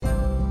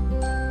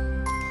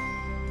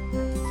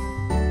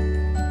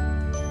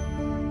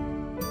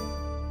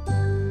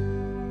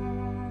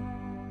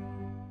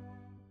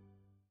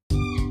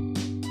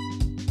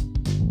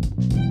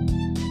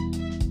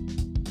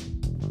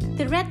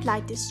red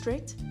light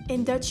district,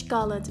 in Dutch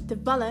called the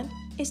Wallen,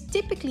 is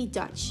typically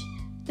Dutch.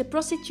 The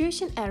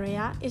prostitution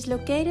area is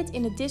located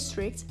in the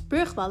district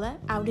Burgwallen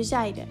Oude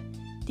Zijde,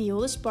 the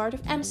oldest part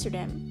of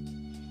Amsterdam.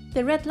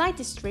 The red light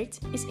district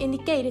is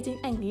indicated in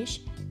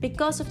English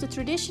because of the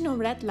traditional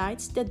red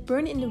lights that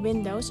burn in the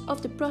windows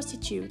of the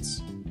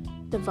prostitutes.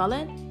 The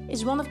Wallen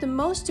is one of the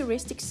most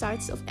touristic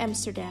sites of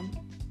Amsterdam.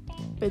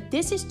 But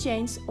this is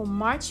changed on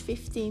March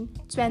 15,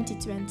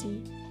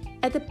 2020.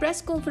 At the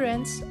press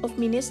conference of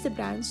Minister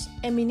Bruins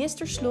and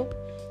Minister Slob,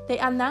 they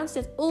announced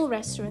that all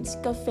restaurants,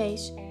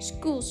 cafes,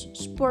 schools,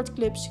 sport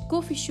clubs,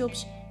 coffee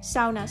shops,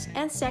 saunas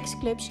and sex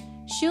clubs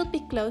should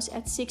be closed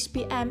at 6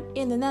 p.m.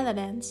 in the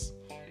Netherlands.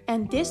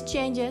 And this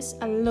changes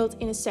a lot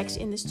in the sex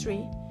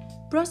industry.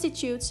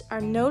 Prostitutes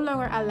are no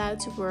longer allowed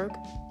to work,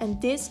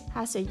 and this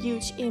has a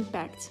huge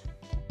impact.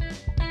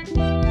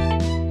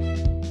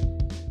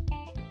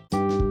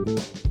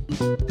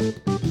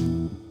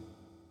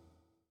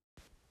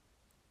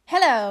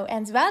 Hello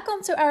and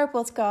welcome to our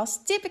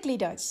podcast Typically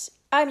Dutch.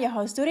 I'm your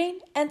host Dorien,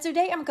 and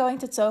today I'm going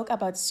to talk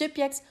about the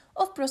subject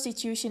of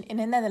prostitution in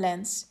the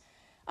Netherlands.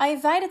 I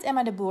invited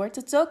Emma de Boer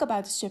to talk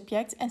about the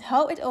subject and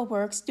how it all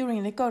works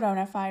during the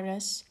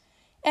coronavirus.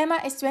 Emma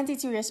is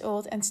 22 years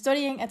old and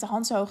studying at the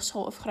Hans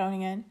Hogeschool of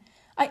Groningen.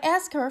 I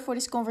asked her for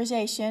this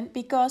conversation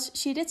because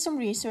she did some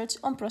research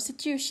on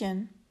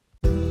prostitution.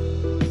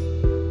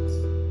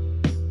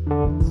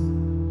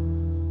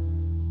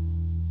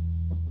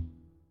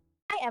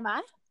 Hi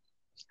Emma.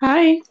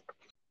 Hi.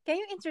 Can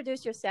you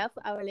introduce yourself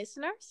to our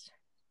listeners?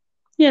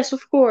 Yes,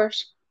 of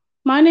course.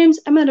 My name's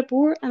Emma de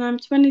Boer and I'm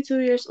 22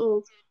 years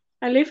old.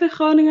 I live in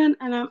Groningen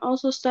and I'm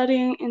also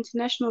studying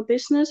international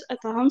business at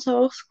the Hans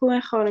Hogeschool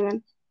in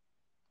Groningen.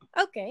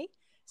 Okay,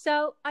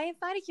 so I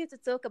invited you to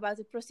talk about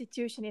the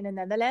prostitution in the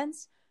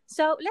Netherlands.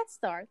 So let's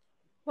start.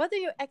 What do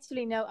you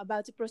actually know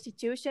about the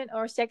prostitution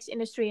or sex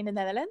industry in the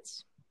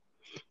Netherlands?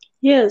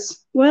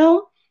 Yes,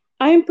 well,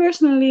 I am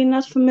personally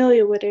not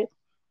familiar with it,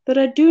 but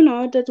I do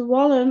know that the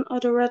Wallen or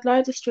the red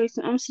light district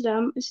in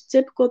Amsterdam is a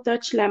typical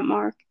Dutch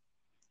landmark.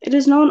 It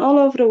is known all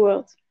over the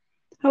world.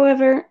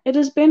 However, it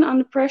has been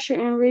under pressure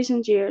in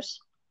recent years.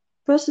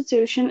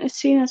 Prostitution is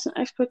seen as an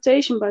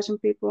exploitation by some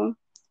people.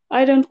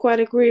 I don't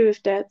quite agree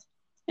with that.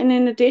 And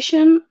in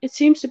addition, it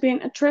seems to be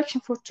an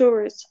attraction for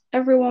tourists.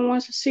 Everyone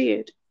wants to see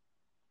it.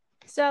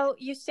 So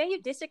you say you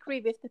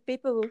disagree with the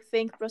people who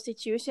think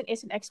prostitution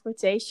is an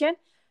exploitation.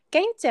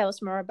 Can you tell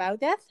us more about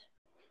that?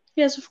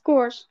 Yes, of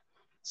course.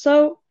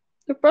 So,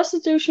 the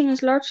prostitution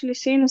is largely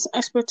seen as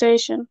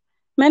exploitation.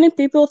 Many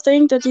people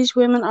think that these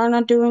women are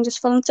not doing this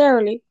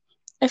voluntarily.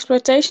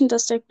 Exploitation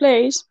does take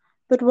place,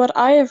 but what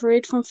I have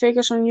read from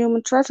figures on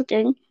human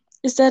trafficking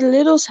is that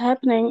little is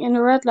happening in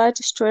the red light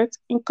district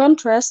in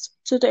contrast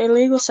to the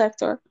illegal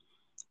sector.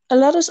 A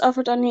lot is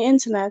offered on the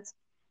internet,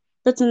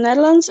 but the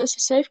Netherlands is a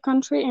safe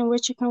country in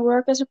which you can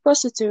work as a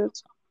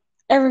prostitute.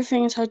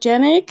 Everything is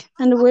hygienic,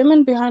 and the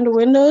women behind the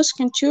windows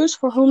can choose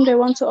for whom they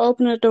want to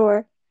open the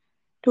door.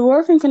 The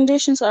working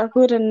conditions are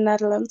good in the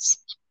Netherlands.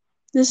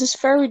 This is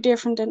very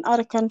different in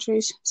other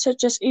countries,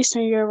 such as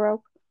Eastern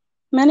Europe.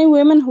 Many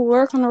women who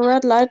work on the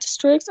red light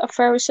district are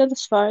very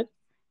satisfied,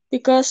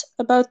 because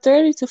about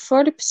 30 to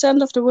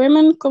 40% of the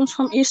women comes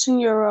from Eastern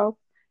Europe,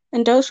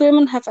 and those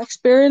women have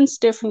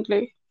experienced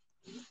differently.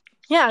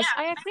 Yes,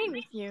 I agree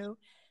with you.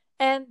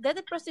 And that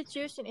the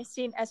prostitution is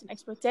seen as an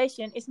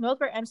exploitation is not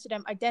where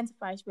Amsterdam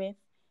identifies with.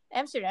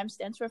 Amsterdam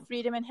stands for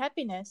freedom and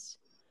happiness.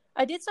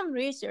 I did some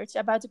research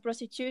about the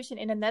prostitution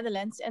in the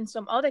Netherlands and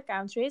some other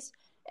countries,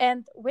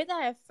 and with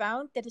that I have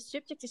found that the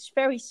subject is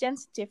very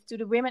sensitive to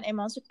the women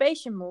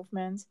emancipation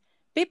movement.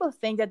 People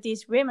think that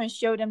these women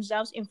show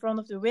themselves in front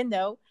of the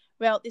window.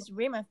 Well, these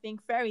women think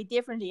very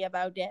differently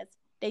about that.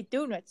 They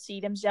do not see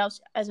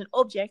themselves as an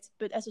object,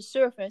 but as a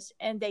service,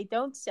 and they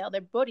don't sell their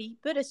body,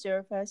 but a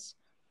service.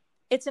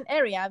 It's an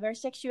area where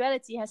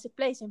sexuality has a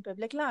place in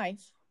public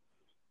life.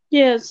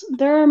 Yes,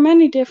 there are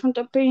many different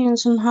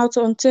opinions on how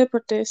to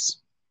interpret this.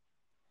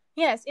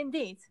 Yes,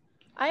 indeed.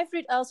 I've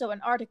read also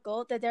an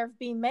article that there have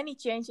been many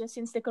changes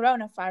since the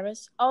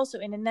coronavirus, also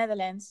in the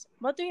Netherlands.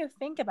 What do you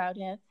think about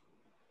it?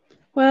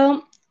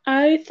 Well,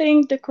 I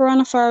think the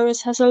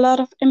coronavirus has a lot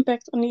of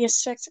impact on the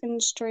sex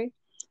industry.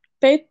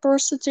 Paid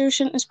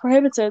prostitution is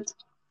prohibited.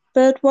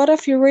 But what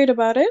have you read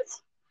about it?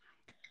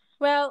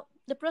 Well,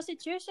 the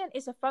prostitution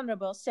is a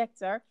vulnerable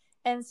sector,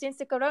 and since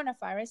the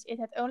coronavirus, it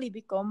had only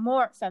become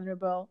more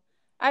vulnerable.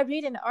 I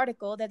read in an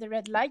article that the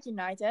Red Light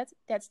United,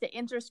 that's the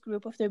interest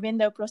group of the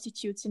window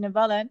prostitutes in the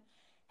Wallen,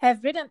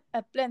 have written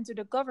a plan to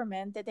the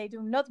government that they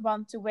do not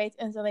want to wait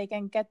until they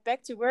can get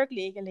back to work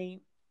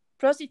legally.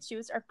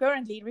 Prostitutes are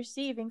currently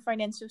receiving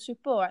financial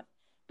support,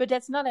 but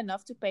that's not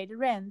enough to pay the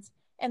rent,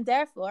 and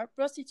therefore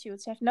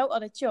prostitutes have no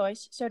other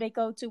choice, so they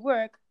go to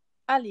work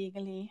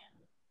illegally.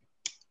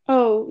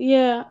 Oh,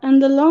 yeah,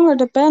 and the longer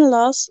the ban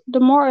lasts, the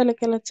more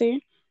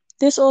illegality.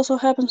 This also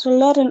happens a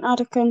lot in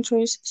other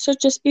countries,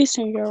 such as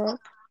Eastern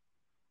Europe.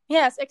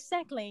 Yes,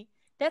 exactly.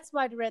 That's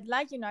why the Red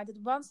Light United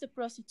wants the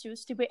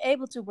prostitutes to be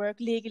able to work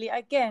legally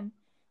again.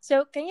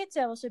 So, can you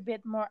tell us a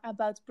bit more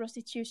about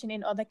prostitution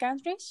in other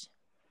countries?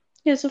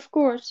 Yes, of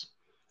course.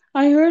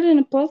 I heard in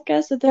a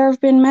podcast that there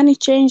have been many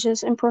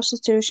changes in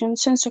prostitution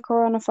since the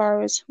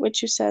coronavirus,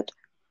 which you said.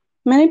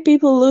 Many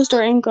people lose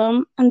their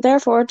income and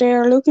therefore they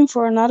are looking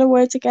for another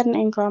way to get an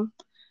income.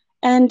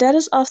 And that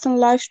is often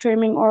live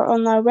streaming or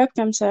online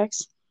webcam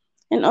sex.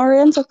 In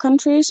Oriental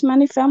countries,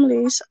 many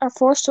families are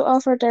forced to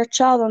offer their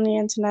child on the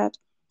internet,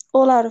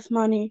 all out of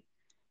money.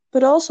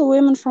 But also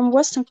women from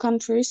Western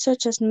countries,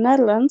 such as the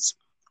Netherlands,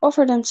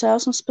 offer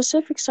themselves on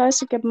specific sites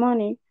to get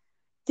money.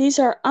 These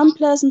are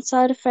unpleasant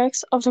side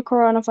effects of the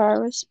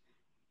coronavirus.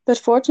 But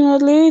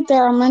fortunately,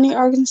 there are many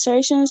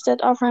organizations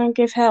that offer and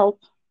give help.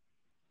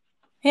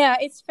 Yeah,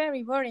 it's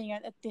very worrying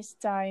at this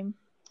time.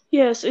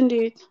 Yes,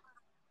 indeed.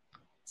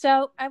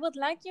 So, I would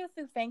like to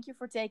thank you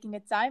for taking the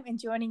time and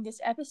joining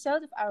this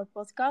episode of our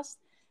podcast.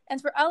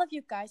 And for all of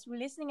you guys who are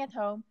listening at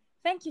home,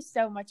 thank you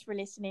so much for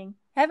listening.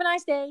 Have a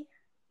nice day.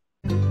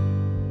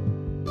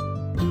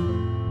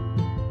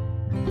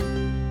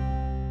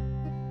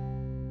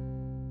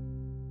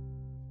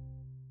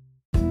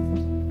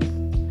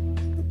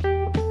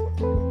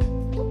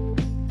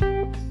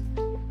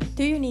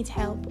 Do you need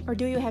help or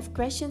do you have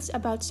questions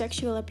about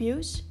sexual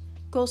abuse?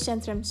 Call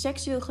Centrum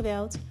Seksueel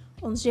Geweld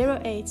on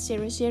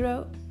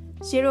 0800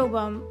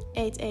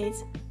 0188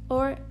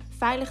 or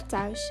Veilig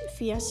Thuis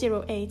via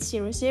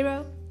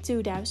 0800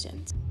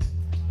 2000.